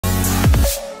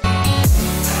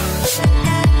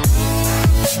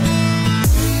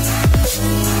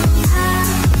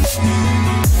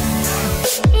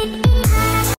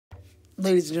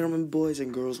Ladies and gentlemen, boys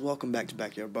and girls, welcome back to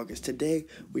Backyard Buckets. Today,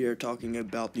 we are talking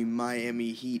about the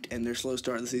Miami Heat and their slow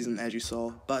start of the season, as you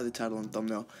saw by the title and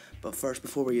thumbnail. But first,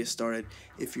 before we get started,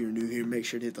 if you're new here, make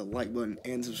sure to hit the like button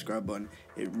and subscribe button.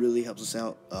 It really helps us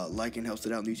out. Liking helps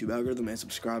it out in the YouTube algorithm, and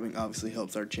subscribing obviously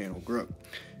helps our channel grow.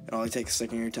 It only takes a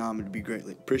second of your time, and it'd be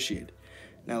greatly appreciated.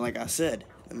 Now, like I said,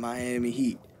 the Miami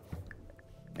Heat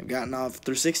have gotten off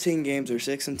through 16 games. They're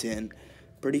 6-10.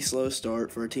 Pretty slow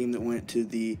start for a team that went to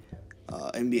the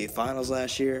NBA Finals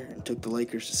last year and took the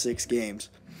Lakers to 6 games.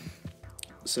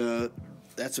 So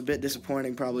that's a bit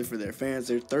disappointing probably for their fans.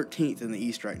 They're 13th in the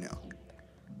East right now.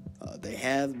 They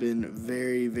have been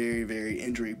very, very, very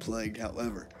injury plagued,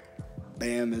 however.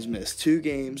 Bam has missed 2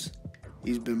 games.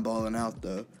 He's been balling out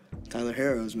though. Tyler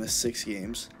Herro has missed 6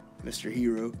 games. Mr.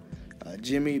 Herro.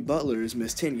 Jimmy Butler has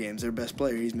missed 10 games. Their best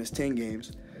player, he's missed 10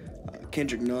 games.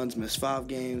 Kendrick Nunn's missed 5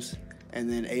 games. And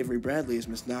then Avery Bradley has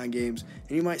missed 9 games.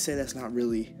 And you might say that's not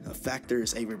really a factor,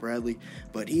 it's Avery Bradley,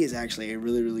 but he is actually a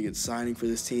really, really good signing for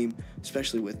this team,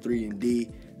 especially with 3-and-D.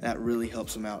 That really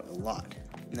helps them out a lot.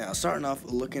 Now, starting off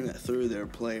looking through their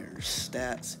players'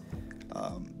 stats,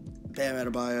 Bam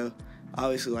Adebayo,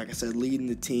 obviously, like I said, leading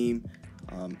the team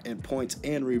in points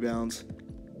and rebounds,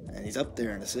 and he's up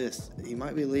there in assists. He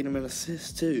might be leading them in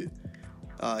assists, too.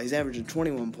 He's averaging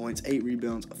 21 points, 8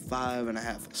 rebounds,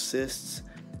 5.5 assists,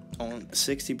 on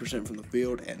 60% from the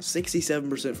field and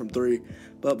 67% from 3.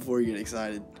 But before you get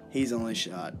excited, he's only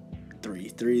shot 3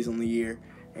 threes on the year,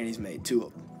 and he's made 2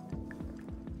 of them.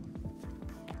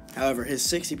 However, his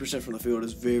 60% from the field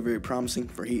is very, very promising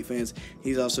for Heat fans.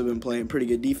 He's also been playing pretty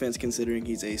good defense considering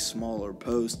he's a smaller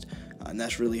post, and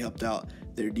that's really helped out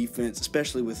their defense,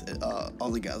 especially with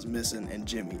all the guys missing and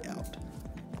Jimmy out.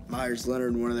 Myers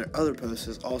Leonard, one of their other posts,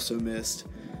 has also missed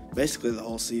basically the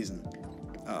whole season.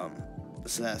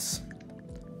 So that's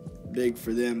big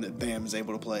for them that Bam is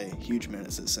able to play huge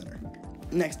minutes at center.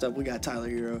 Next up, we got Tyler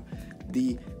Herro,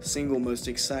 the single most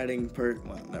exciting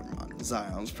well, never mind.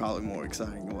 Zion's probably more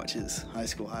exciting to watch his high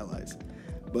school highlights.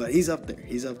 But he's up there.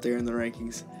 He's up there in the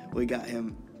rankings. We got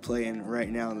him playing right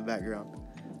now in the background.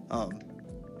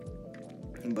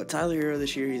 But Tyler Herro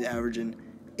this year, he's averaging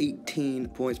 18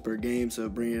 points per game, so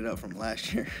bringing it up from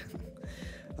last year.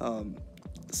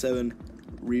 7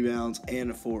 rebounds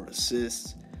and 4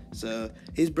 assists. So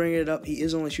he's bringing it up. He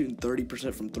is only shooting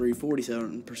 30% from 3,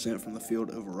 47% from the field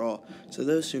overall. So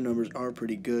those 2 numbers are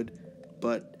pretty good.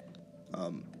 But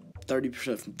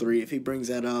 30% from 3, if he brings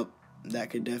that up,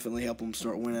 that could definitely help him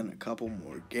start winning a couple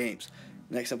more games.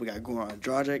 Next up, we got Goran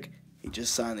Dragic. He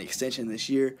just signed the extension this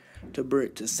year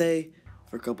to stay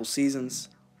for a couple seasons,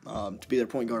 to be their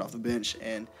point guard off the bench,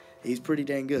 and he's pretty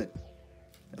dang good.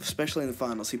 Especially in the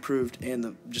finals, he proved,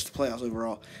 and just the playoffs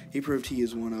overall, he proved he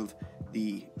is one of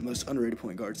the most underrated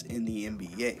point guards in the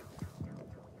NBA.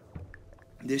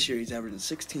 This year, he's averaging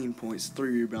 16 points, 3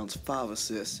 rebounds, 5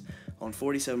 assists on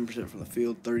 47% from the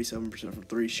field, 37% from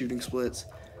 3 shooting splits.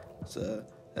 So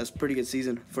that's a pretty good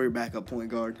season for your backup point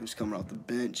guard who's coming off the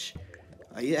bench.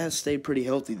 He has stayed pretty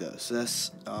healthy, though, so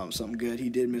that's something good. He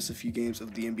did miss a few games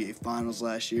of the NBA Finals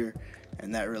last year,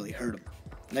 and that really hurt him.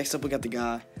 Next up, we got the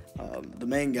guy, the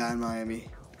main guy in Miami,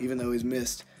 even though he's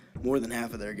missed more than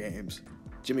half of their games.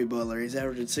 Jimmy Butler, he's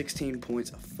averaging 16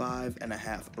 points,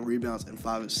 5.5 rebounds, and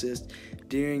 5 assists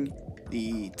during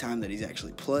the time that he's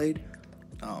actually played.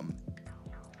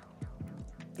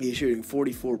 He's shooting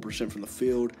 44% from the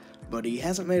field, but he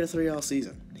hasn't made a 3 all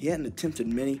season. He hadn't attempted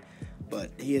many, but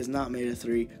he has not made a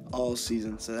 3 all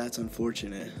season, so that's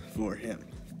unfortunate for him.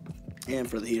 And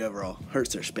for the Heat overall,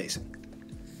 hurts their spacing.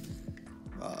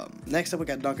 Next up, we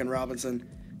got Duncan Robinson,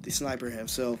 the sniper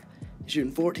himself. He's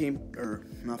shooting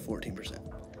 14%.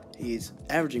 He's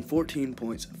averaging 14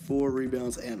 points, 4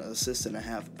 rebounds, and assists and a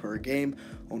half per game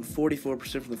on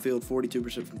 44% from the field,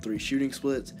 42% from 3 shooting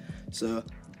splits. So,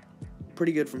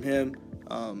 pretty good from him.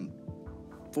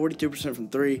 42% from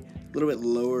 3, a little bit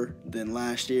lower than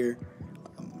last year.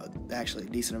 Actually, a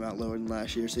decent amount lower than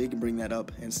last year, so he can bring that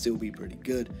up and still be pretty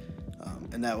good.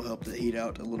 And that will help the Heat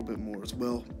out a little bit more as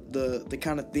well. The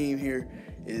kind of theme here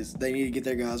is they need to get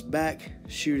their guys back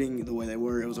shooting the way they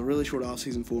were. It was a really short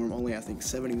offseason for them, only I think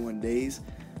 71 days.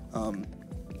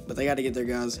 But they got to get their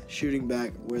guys shooting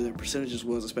back where their percentages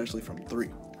was, especially from 3.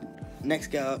 Next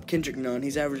guy up, Kendrick Nunn.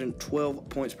 He's averaging 12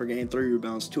 points per game, 3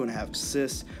 rebounds, 2.5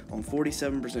 assists on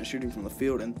 47% shooting from the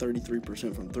field and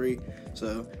 33% from 3.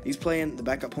 So he's playing the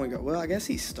backup point guard. Well, I guess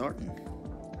he's starting.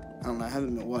 I don't know. I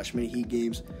haven't watched many Heat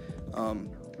games.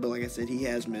 But like I said, he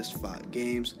has missed 5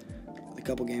 games. The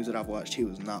couple games that I've watched, he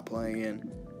was not playing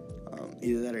in.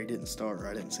 Either that or he didn't start, or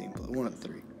I didn't see him play. One of the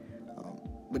 3.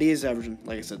 But he is averaging,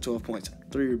 like I said, 12 points,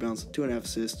 3 rebounds, 2.5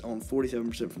 assists on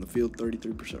 47% from the field,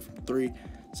 33% from 3.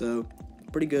 So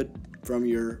pretty good from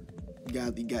your guy.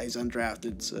 The guy's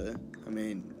undrafted. So I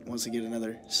mean, wants to get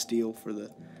another steal for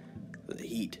the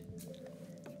Heat.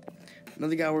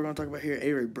 Another guy we're going to talk about here,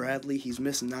 Avery Bradley. He's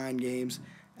missed 9 games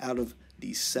out of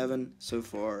the 7 so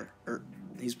far. Or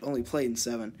he's only played in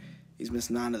 7. He's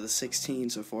missed 9 of the 16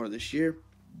 so far this year.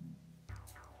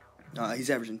 He's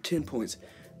averaging 10 points,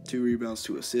 2 rebounds,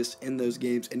 2 assists in those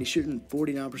games, and he's shooting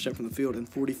 49% from the field and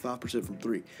 45% from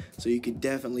 3. So you could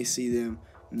definitely see them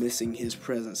missing his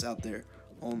presence out there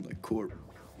on the court.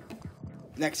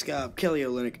 Next guy, Kelly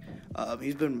Olynyk.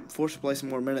 He's been forced to play some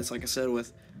more minutes, like I said,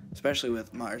 especially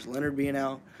with Myers Leonard being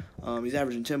out. He's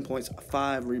averaging 10 points,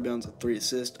 5 rebounds, and 3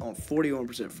 assists on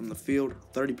 41% from the field,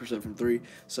 30% from 3.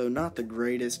 So not the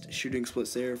greatest shooting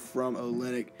splits there from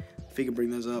Olynyk. If he can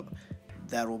bring those up,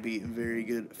 that will be very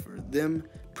good for them.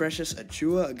 Precious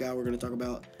Achiuwa, a guy we're going to talk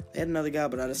about. They had another guy,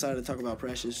 but I decided to talk about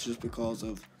Precious just because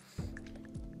of,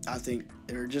 I think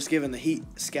they're just giving the Heat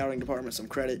scouting department some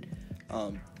credit.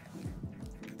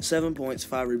 7 points,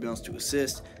 5 rebounds, 2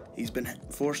 assists. He's been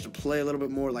forced to play a little bit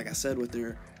more, like I said, with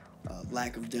their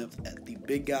lack of depth at the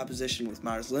big guy position with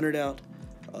Myers Leonard out.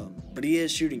 But he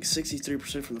is shooting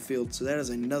 63% from the field, so that is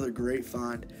another great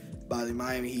find by the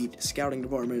Miami Heat scouting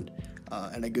department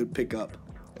and a good pickup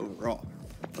overall.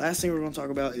 Last thing we're going to talk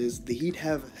about is the Heat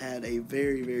have had a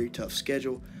very, very tough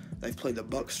schedule. They've played the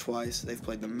Bucks twice. They've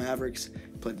played the Mavericks,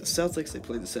 played the Celtics. They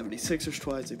played the 76ers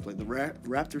twice. They played the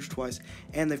Raptors twice.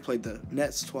 And they've played the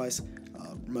Nets twice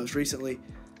most recently.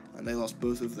 And they lost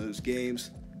both of those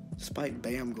games, despite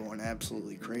Bam going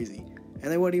absolutely crazy.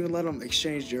 And they wouldn't even let them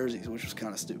exchange jerseys, which was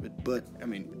kind of stupid. But, I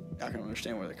mean, I can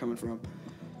understand where they're coming from.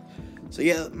 So,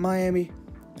 yeah, Miami,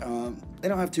 they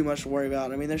don't have too much to worry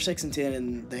about. I mean, they're 6-10,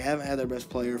 and they haven't had their best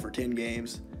player for 10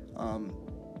 games.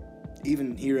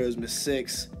 Even Herro's missed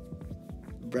 6.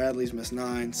 Bradley's missed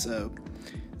 9, so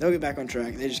they'll get back on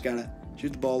track. They just got to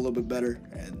shoot the ball a little bit better,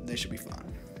 and they should be fine.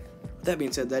 With that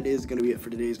being said, that is going to be it for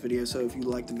today's video. So if you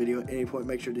liked the video at any point,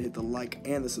 make sure to hit the like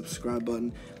and the subscribe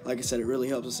button. Like I said, it really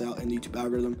helps us out in the YouTube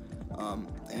algorithm,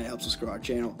 and it helps us grow our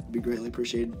channel. It'd be greatly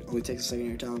appreciated. Only takes a second of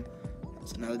your time.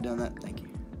 So now that I've done that, thank you.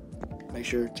 Make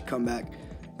sure to come back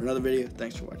for another video.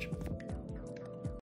 Thanks for watching.